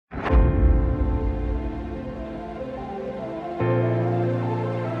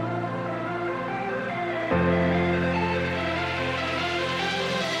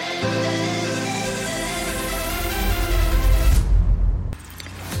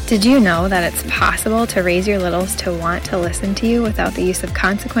Did you know that it's possible to raise your littles to want to listen to you without the use of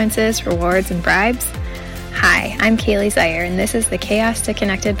consequences, rewards, and bribes? Hi, I'm Kaylee Zier, and this is the Chaos to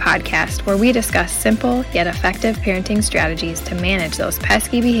Connected podcast, where we discuss simple yet effective parenting strategies to manage those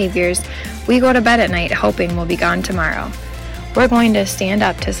pesky behaviors we go to bed at night hoping will be gone tomorrow. We're going to stand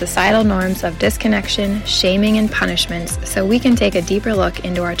up to societal norms of disconnection, shaming, and punishments so we can take a deeper look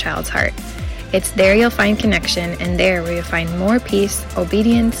into our child's heart. It's there you'll find connection, and there where you'll find more peace,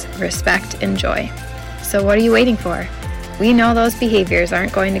 obedience, respect, and joy. So what are you waiting for? We know those behaviors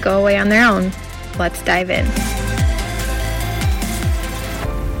aren't going to go away on their own. Let's dive in.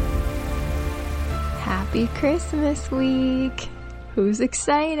 Happy Christmas week! Who's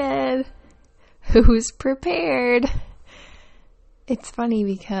excited? Who's prepared? It's funny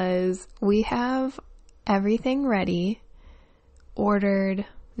because we have everything ready, ordered,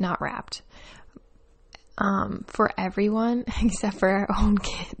 not wrapped, for everyone except for our own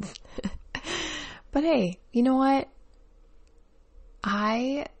kids. But hey, you know what?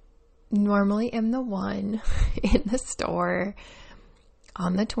 I normally am the one in the store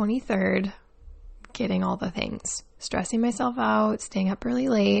on the 23rd getting all the things, stressing myself out, staying up really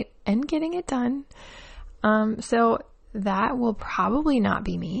late, and getting it done. So that will probably not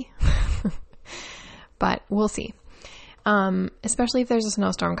be me, but we'll see. Especially if there's a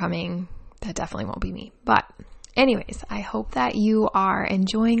snowstorm coming, that definitely won't be me. But anyways, I hope that you are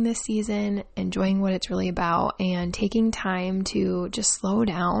enjoying this season, enjoying what it's really about, and taking time to just slow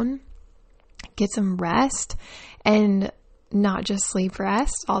down, get some rest, and not just sleep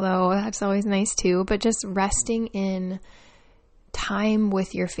rest, although that's always nice too, but just resting in time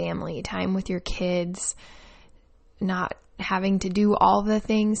with your family, time with your kids, not having to do all the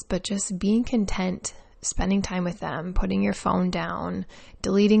things, but just being content, spending time with them, putting your phone down,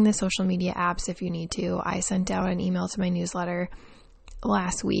 deleting the social media apps if you need to. I sent out an email to my newsletter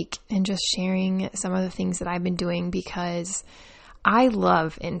last week and just sharing some of the things that I've been doing because I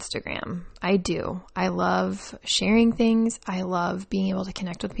love Instagram. I do. I love sharing things. I love being able to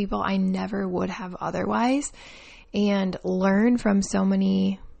connect with people I never would have otherwise and learn from so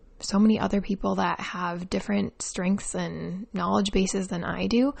many other people that have different strengths and knowledge bases than I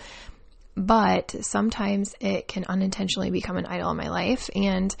do. But sometimes it can unintentionally become an idol in my life.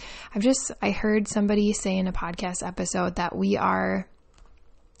 And I heard somebody say in a podcast episode that we are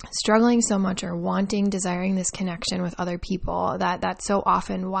struggling so much or desiring this connection with other people, that's so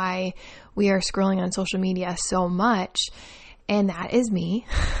often why we are scrolling on social media so much. And that is me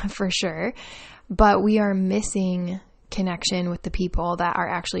for sure. But we are missing connection with the people that are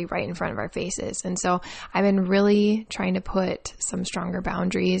actually right in front of our faces. And so I've been really trying to put some stronger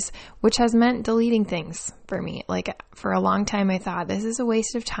boundaries, which has meant deleting things for me. Like for a long time, I thought this is a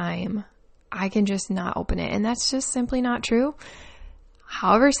waste of time. I can just not open it. And that's just simply not true.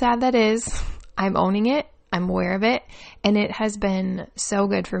 However sad that is, I'm owning it. I'm aware of it. And it has been so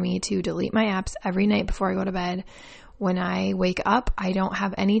good for me to delete my apps every night before I go to bed. When I wake up, I don't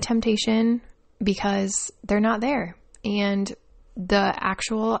have any temptation because they're not there. And the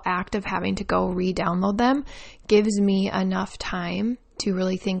actual act of having to go re-download them gives me enough time to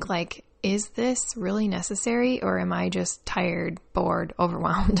really think like, is this really necessary? Or am I just tired, bored,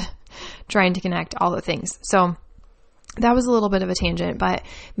 overwhelmed, trying to connect all the things? So that was a little bit of a tangent, but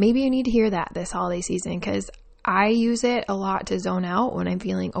maybe you need to hear that this holiday season because I use it a lot to zone out when I'm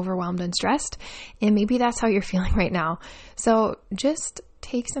feeling overwhelmed and stressed. And maybe that's how you're feeling right now. So just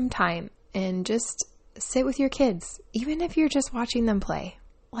take some time and just sit with your kids, even if you're just watching them play.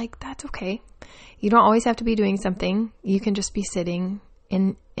 Like, that's okay. You don't always have to be doing something. You can just be sitting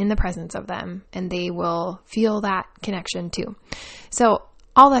in the presence of them, and they will feel that connection too. So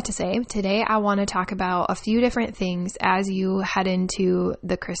all that to say, today I want to talk about a few different things as you head into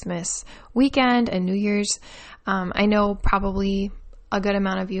the Christmas weekend and New Year's. I know probably a good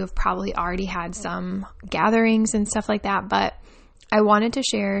amount of you have probably already had some gatherings and stuff like that, but I wanted to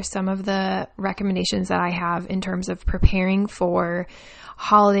share some of the recommendations that I have in terms of preparing for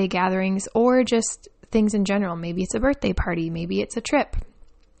holiday gatherings or just things in general. Maybe it's a birthday party, maybe it's a trip.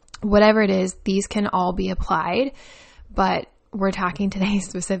 Whatever it is, these can all be applied, but we're talking today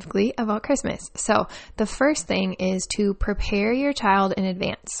specifically about Christmas. So the first thing is to prepare your child in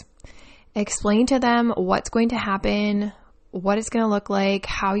advance. Explain to them what's going to happen, what it's going to look like,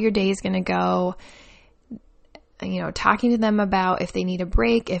 how your day is going to go. Talking to them about if they need a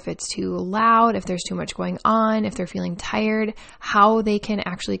break, if it's too loud, if there's too much going on, if they're feeling tired, how they can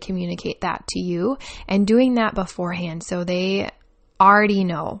actually communicate that to you, and doing that beforehand so they already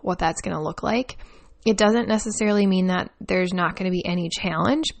know what that's going to look like. It doesn't necessarily mean that there's not going to be any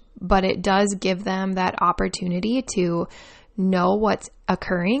challenge, but it does give them that opportunity to know what's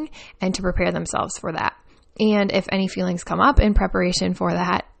occurring and to prepare themselves for that. And if any feelings come up in preparation for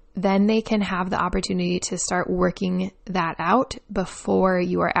that, then they can have the opportunity to start working that out before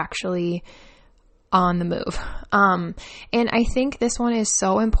you are actually on the move. And I think this one is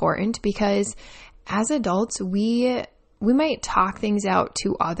so important because as adults, we might talk things out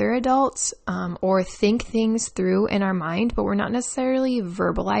to other adults, or think things through in our mind, but we're not necessarily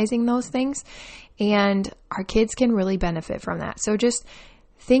verbalizing those things. And our kids can really benefit from that. So just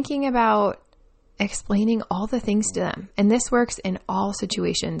thinking about explaining all the things to them. And this works in all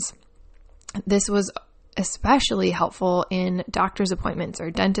situations. This was especially helpful in doctor's appointments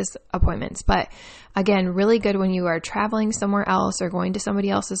or dentist appointments. But again, really good when you are traveling somewhere else or going to somebody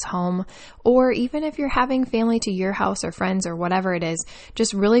else's home, or even if you're having family to your house or friends or whatever it is,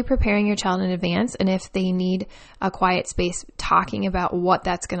 just really preparing your child in advance. And if they need a quiet space, talking about what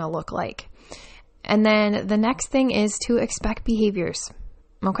that's going to look like. And then the next thing is to expect behaviors.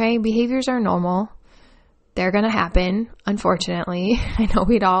 Okay, behaviors are normal. They're going to happen, unfortunately. I know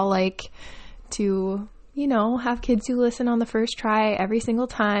we'd all like to, have kids who listen on the first try every single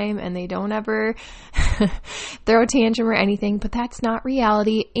time and they don't ever throw a tantrum or anything, but that's not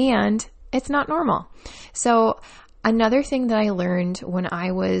reality and it's not normal. So another thing that I learned when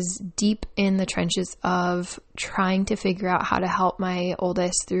I was deep in the trenches of trying to figure out how to help my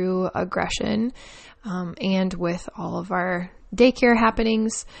oldest through aggression, and with all of our daycare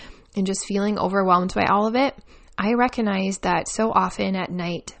happenings and just feeling overwhelmed by all of it, I recognized that so often at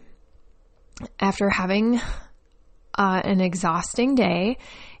night, after having an exhausting day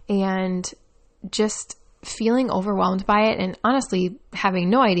and just feeling overwhelmed by it and honestly having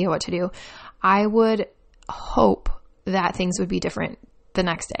no idea what to do, I would hope that things would be different the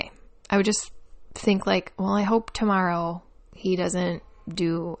next day. I would just think like, well, I hope tomorrow he doesn't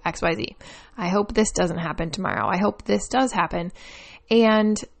do XYZ. I hope this doesn't happen tomorrow. I hope this does happen.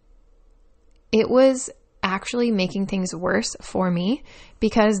 And it was actually making things worse for me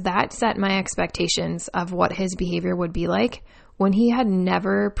because that set my expectations of what his behavior would be like when he had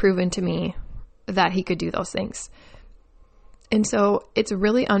never proven to me that he could do those things. And so it's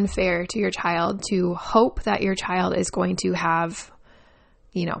really unfair to your child to hope that your child is going to have,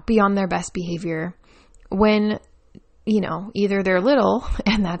 be on their best behavior when, either they're little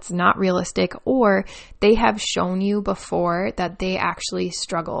and that's not realistic, or they have shown you before that they actually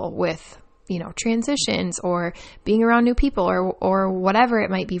struggle with transitions or being around new people or whatever it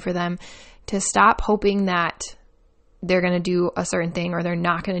might be for them, to stop hoping that they're going to do a certain thing or they're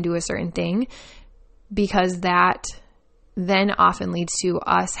not going to do a certain thing, because that then often leads to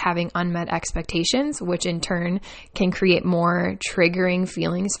us having unmet expectations, which in turn can create more triggering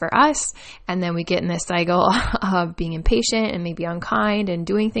feelings for us. And then we get in this cycle of being impatient and maybe unkind and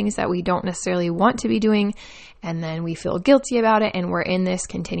doing things that we don't necessarily want to be doing. And then we feel guilty about it and we're in this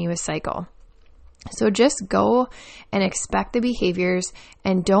continuous cycle. So just go and expect the behaviors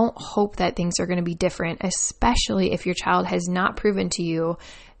and don't hope that things are going to be different, especially if your child has not proven to you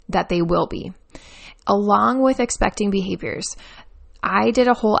that they will be. Along with expecting behaviors, I did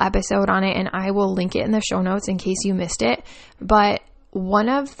a whole episode on it and I will link it in the show notes in case you missed it. But one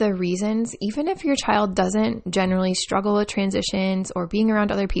of the reasons, even if your child doesn't generally struggle with transitions or being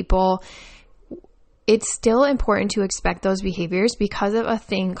around other people, it's still important to expect those behaviors because of a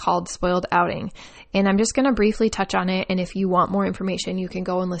thing called spoiled outing. And I'm just going to briefly touch on it. And if you want more information, you can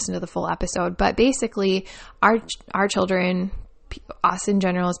go and listen to the full episode. But basically, our children, us in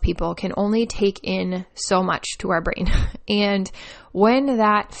general as people, can only take in so much to our brain. And when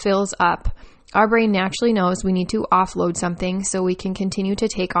that fills up, our brain naturally knows we need to offload something so we can continue to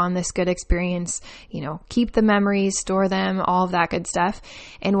take on this good experience, keep the memories, store them, all of that good stuff.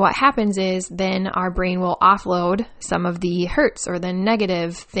 And what happens is then our brain will offload some of the hurts or the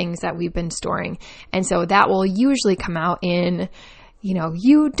negative things that we've been storing. And so that will usually come out in,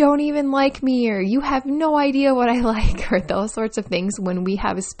 you don't even like me, or you have no idea what I like, or those sorts of things, when we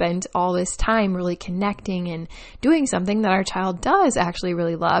have spent all this time really connecting and doing something that our child does actually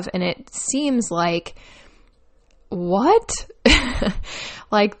really love. And it seems like, what?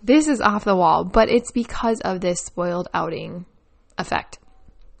 Like this is off the wall, but it's because of this spoiled outing effect.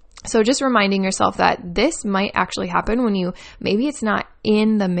 So just reminding yourself that this might actually happen when maybe it's not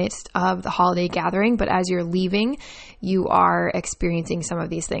in the midst of the holiday gathering, but as you're leaving, you are experiencing some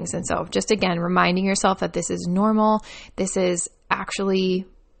of these things. And so just again, reminding yourself that this is normal. This is actually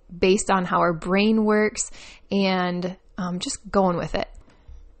based on how our brain works, and just going with it.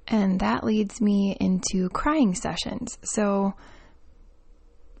 And that leads me into crying sessions. So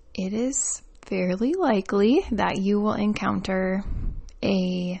it is fairly likely that you will encounter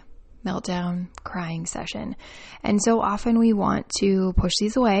a meltdown, crying session. And so often we want to push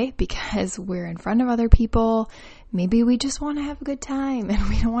these away because we're in front of other people. Maybe we just want to have a good time and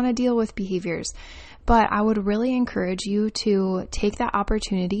we don't want to deal with behaviors. But I would really encourage you to take that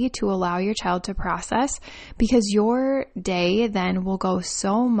opportunity to allow your child to process, because your day then will go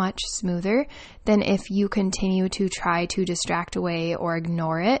so much smoother than if you continue to try to distract away or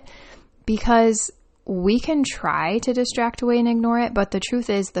ignore it. Because we can try to distract away and ignore it, but the truth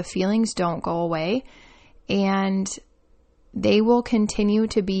is the feelings don't go away and they will continue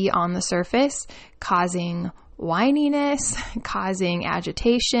to be on the surface, causing whininess, causing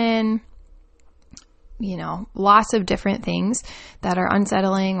agitation, lots of different things that are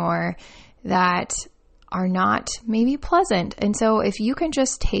unsettling or that are not maybe pleasant. And so if you can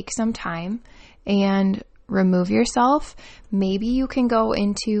just take some time and remove yourself, maybe you can go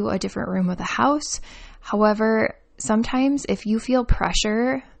into a different room of the house. However, sometimes if you feel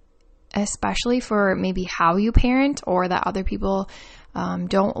pressure, especially for maybe how you parent or that other people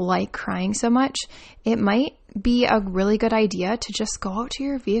don't like crying so much, it might be a really good idea to just go out to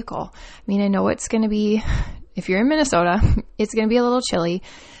your vehicle. I mean, I know it's going to be, if you're in Minnesota, it's going to be a little chilly,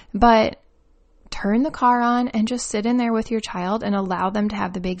 but turn the car on and just sit in there with your child and allow them to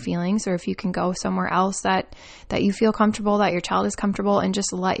have the big feelings. Or if you can go somewhere else that you feel comfortable, that your child is comfortable, and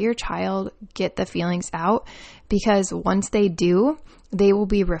just let your child get the feelings out. Because once they do, they will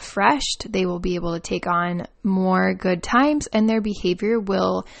be refreshed, they will be able to take on more good times, and their behavior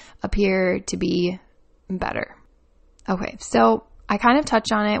will appear to be better. Okay, so I kind of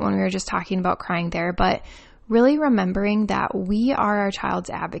touched on it when we were just talking about crying there, but really remembering that we are our child's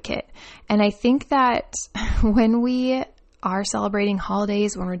advocate. And I think that when we are celebrating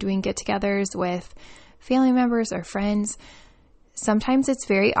holidays, when we're doing get-togethers with family members or friends, sometimes it's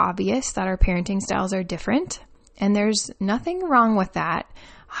very obvious that our parenting styles are different. And there's nothing wrong with that.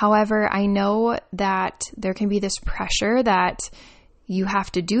 However, I know that there can be this pressure that you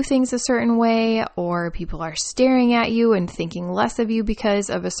have to do things a certain way, or people are staring at you and thinking less of you because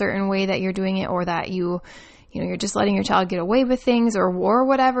of a certain way that you're doing it, or that you're just letting your child get away with things, or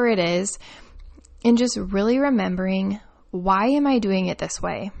whatever it is. And just really remembering, why am I doing it this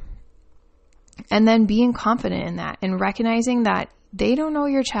way? And then being confident in that and recognizing that they don't know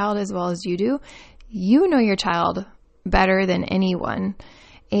your child as well as you do. You know your child better than anyone,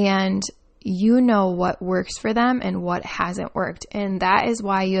 and you know what works for them and what hasn't worked. And that is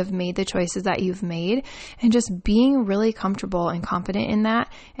why you have made the choices that you've made, and just being really comfortable and confident in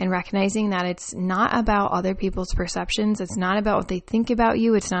that, and recognizing that it's not about other people's perceptions. It's not about what they think about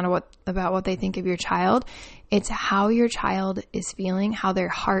you. It's not about what they think of your child. It's how your child is feeling, how their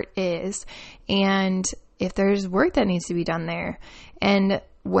heart is, and if there's work that needs to be done there. And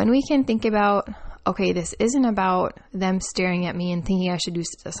when we can think about, okay, this isn't about them staring at me and thinking I should do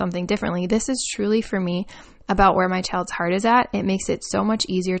something differently. This is truly, for me, about where my child's heart is at. It makes it so much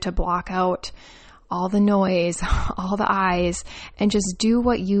easier to block out all the noise, all the eyes, and just do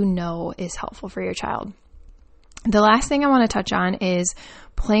what you know is helpful for your child. The last thing I want to touch on is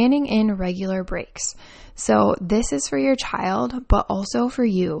planning in regular breaks. So this is for your child, but also for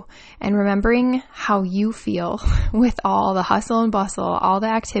you, and remembering how you feel with all the hustle and bustle, all the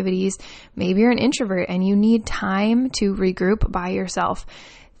activities. Maybe you're an introvert and you need time to regroup by yourself.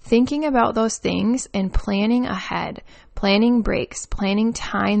 Thinking about those things and planning ahead, planning breaks, planning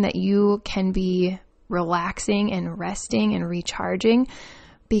time that you can be relaxing and resting and recharging,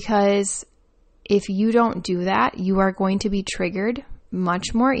 because if you don't do that, you are going to be triggered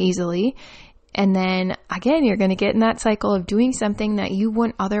much more easily. And then again, you're going to get in that cycle of doing something that you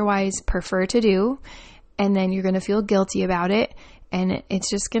wouldn't otherwise prefer to do. And then you're going to feel guilty about it. And it's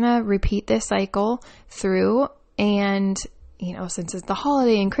just going to repeat this cycle through. And, since it's the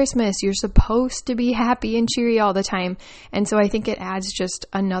holiday and Christmas, you're supposed to be happy and cheery all the time. And so I think it adds just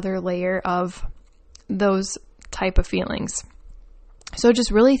another layer of those type of feelings. So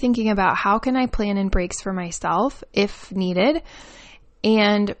just really thinking about, how can I plan in breaks for myself if needed?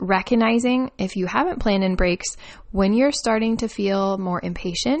 And recognizing, if you haven't planned in breaks, when you're starting to feel more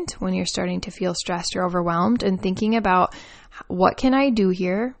impatient, when you're starting to feel stressed or overwhelmed, and thinking about, what can I do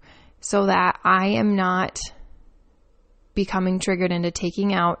here so that I am not becoming triggered into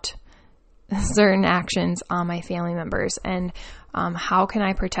taking out certain actions on my family members, and how can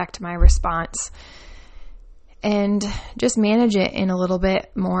I protect my response, and just manage it in a little bit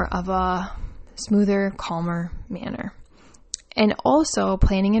more of a smoother, calmer manner. And also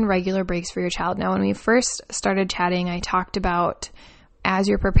planning in regular breaks for your child. Now, when we first started chatting, I talked about, as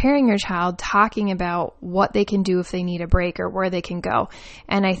you're preparing your child, talking about what they can do if they need a break or where they can go.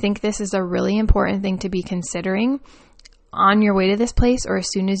 And I think this is a really important thing to be considering. on your way to this place or as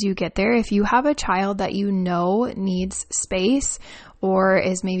soon as you get there, if you have a child that you know needs space or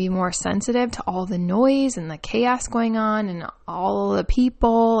is maybe more sensitive to all the noise and the chaos going on and all the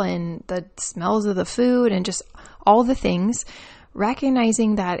people and the smells of the food and just all the things,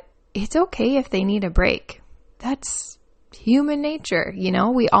 recognizing that it's okay if they need a break. That's human nature.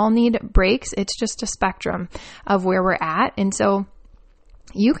 We all need breaks. It's just a spectrum of where we're at. And so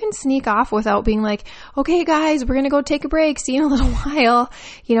you can sneak off without being like, okay, guys, we're going to go take a break. See you in a little while.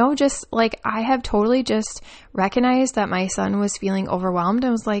 Just like I have totally just recognized that my son was feeling overwhelmed. I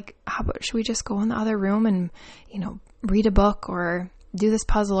was like, how about, should we just go in the other room and, read a book or do this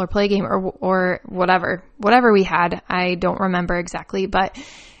puzzle or play a game or whatever we had. I don't remember exactly, but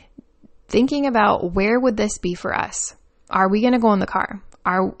thinking about where would this be for us? Are we going to go in the car?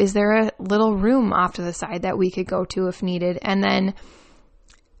 Is there a little room off to the side that we could go to if needed? And then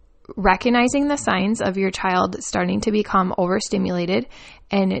recognizing the signs of your child starting to become overstimulated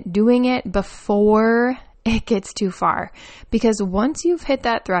and doing it before it gets too far. Because once you've hit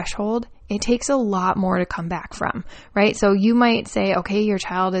that threshold, it takes a lot more to come back from, right? So you might say, okay, your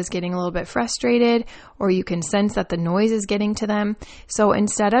child is getting a little bit frustrated, or you can sense that the noise is getting to them. So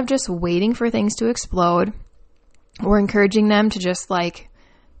instead of just waiting for things to explode, or encouraging them to just like,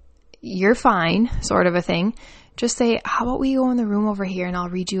 you're fine, sort of a thing, just say, how about we go in the room over here and I'll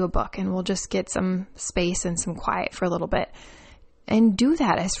read you a book and we'll just get some space and some quiet for a little bit. And do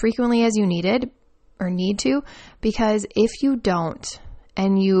that as frequently as you need to, because if you don't,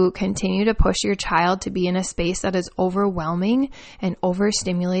 and you continue to push your child to be in a space that is overwhelming and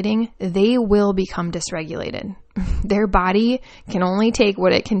overstimulating, they will become dysregulated. Their body can only take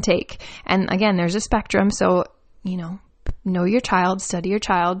what it can take. And again, there's a spectrum. So, know your child, study your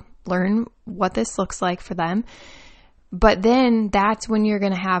child, learn what this looks like for them. But then that's when you're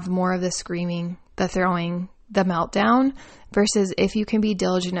going to have more of the screaming, the throwing, the meltdown, versus if you can be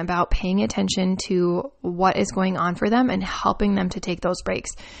diligent about paying attention to what is going on for them and helping them to take those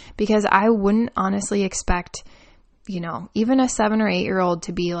breaks. Because I wouldn't honestly expect, even a 7 or 8 year old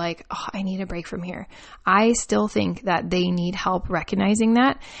to be like, oh, I need a break from here. I still think that they need help recognizing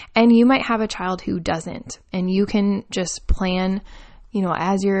that. And you might have a child who doesn't, and you can just plan,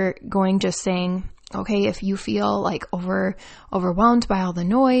 as you're going, just saying, okay, if you feel like overwhelmed by all the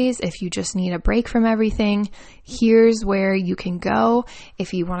noise, if you just need a break from everything, here's where you can go.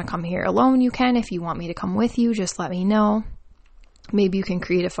 If you want to come here alone, you can. If you want me to come with you, just let me know. Maybe you can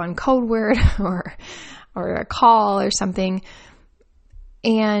create a fun code word or a call or something.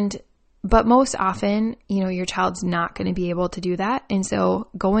 But most often, your child's not going to be able to do that. And so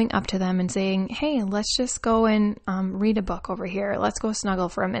going up to them and saying, hey, let's just go and read a book over here. Let's go snuggle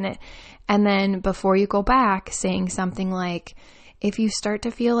for a minute. And then before you go back, saying something like, if you start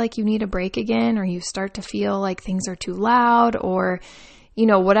to feel like you need a break again, or you start to feel like things are too loud, or,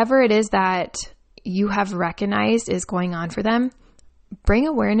 whatever it is that you have recognized is going on for them, bring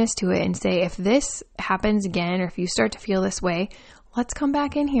awareness to it and say, if this happens again, or if you start to feel this way, let's come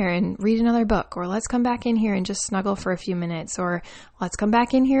back in here and read another book, or let's come back in here and just snuggle for a few minutes, or let's come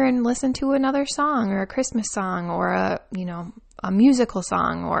back in here and listen to another song, or a Christmas song, or a musical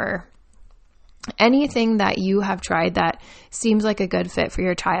song, or anything that you have tried that seems like a good fit for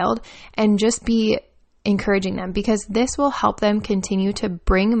your child, and just be encouraging them, because this will help them continue to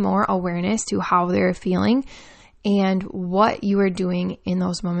bring more awareness to how they're feeling and what you are doing in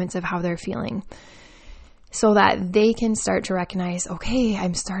those moments of how they're feeling, so that they can start to recognize, okay,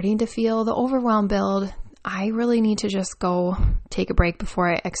 I'm starting to feel the overwhelm build. I really need to just go take a break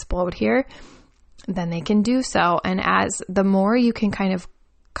before I explode here. Then they can do so. And as the more you can kind of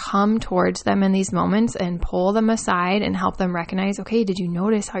come towards them in these moments and pull them aside and help them recognize, okay, did you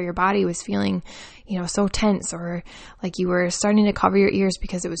notice how your body was feeling, so tense, or like you were starting to cover your ears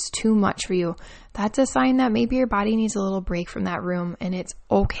because it was too much for you? That's a sign that maybe your body needs a little break from that room, and it's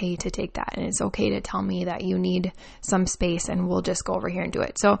okay to take that. And it's okay to tell me that you need some space, and we'll just go over here and do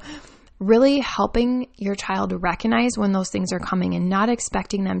it. So really helping your child recognize when those things are coming, and not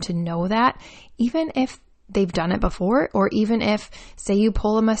expecting them to know that, even if they've done it before, or even if, say, you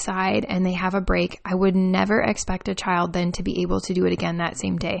pull them aside and they have a break, I would never expect a child then to be able to do it again that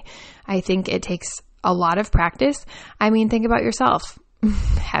same day. I think it takes a lot of practice. I mean, think about yourself.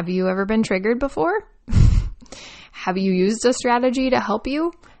 Have you ever been triggered before? Have you used a strategy to help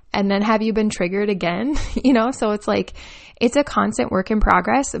you? And then have you been triggered again? So it's like, it's a constant work in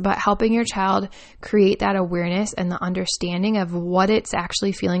progress, but helping your child create that awareness and the understanding of what it's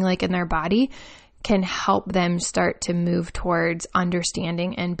actually feeling like in their body can help them start to move towards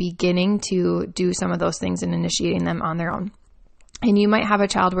understanding and beginning to do some of those things and initiating them on their own. And you might have a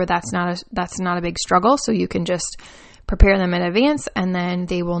child where that's not a big struggle, so you can just prepare them in advance and then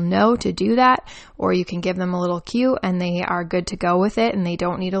they will know to do that, or you can give them a little cue and they are good to go with it and they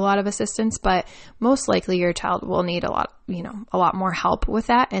don't need a lot of assistance. But most likely your child will need a lot more help with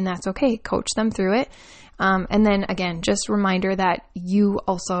that, and that's okay. Coach them through it. And then again, just a reminder that you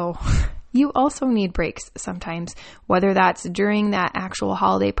also need breaks sometimes, whether that's during that actual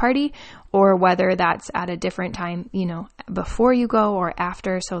holiday party or whether that's at a different time, before you go or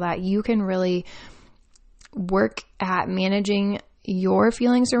after, so that you can really work at managing your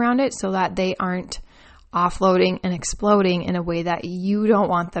feelings around it so that they aren't offloading and exploding in a way that you don't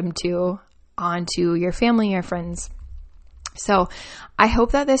want them to onto your family or friends. So I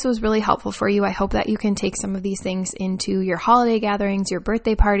hope that this was really helpful for you. I hope that you can take some of these things into your holiday gatherings, your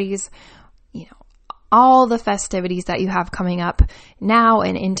birthday parties, all the festivities that you have coming up now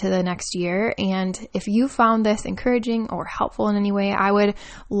and into the next year. And if you found this encouraging or helpful in any way, I would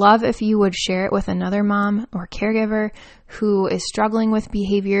love if you would share it with another mom or caregiver who is struggling with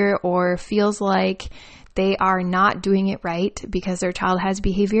behavior or feels like they are not doing it right because their child has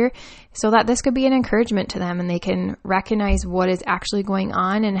behavior, so that this could be an encouragement to them and they can recognize what is actually going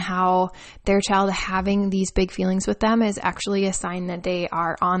on and how their child having these big feelings with them is actually a sign that they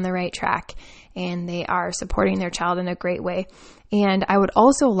are on the right track and they are supporting their child in a great way. And I would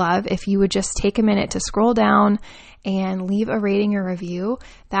also love if you would just take a minute to scroll down and leave a rating or review.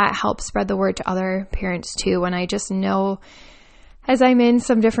 That helps spread the word to other parents too. And I just know, as I'm in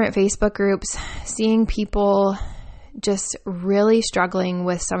some different Facebook groups, seeing people just really struggling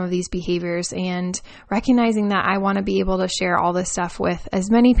with some of these behaviors and recognizing that I want to be able to share all this stuff with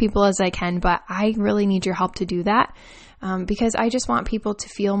as many people as I can, but I really need your help to do that. Because I just want people to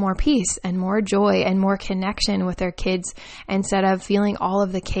feel more peace and more joy and more connection with their kids instead of feeling all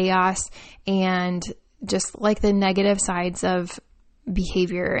of the chaos and just like the negative sides of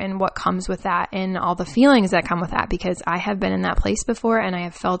behavior and what comes with that and all the feelings that come with that, because I have been in that place before and I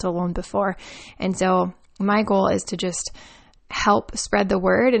have felt alone before. And so my goal is to just help spread the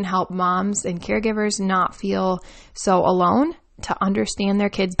word and help moms and caregivers not feel so alone, to understand their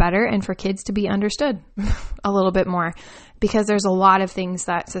kids better and for kids to be understood a little bit more, because there's a lot of things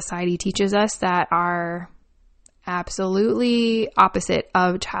that society teaches us that are absolutely opposite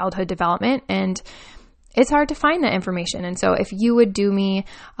of childhood development, and it's hard to find that information. And so if you would do me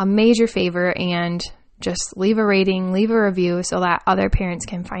a major favor and just leave a rating, leave a review so that other parents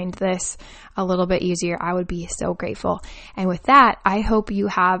can find this a little bit easier, I would be so grateful. And with that, I hope you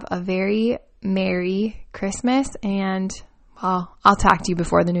have a very Merry Christmas, and I'll talk to you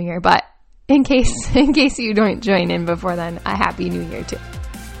before the new year, but in case you don't join in before then, a happy new year too.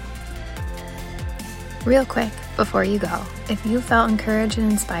 Real quick, before you go, if you felt encouraged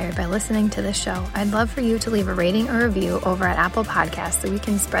and inspired by listening to this show, I'd love for you to leave a rating or review over at Apple Podcasts so we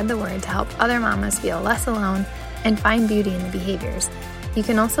can spread the word to help other mamas feel less alone and find beauty in the behaviors. You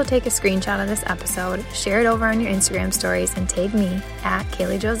can also take a screenshot of this episode, share it over on your Instagram stories, and tag me at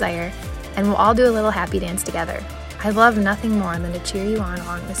Kaylee Jo Zier, and we'll all do a little happy dance together. I'd love nothing more than to cheer you on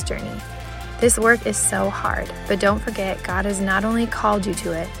along this journey. This work is so hard, but don't forget, God has not only called you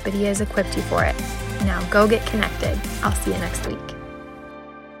to it, but He has equipped you for it. Now go get connected. I'll see you next week.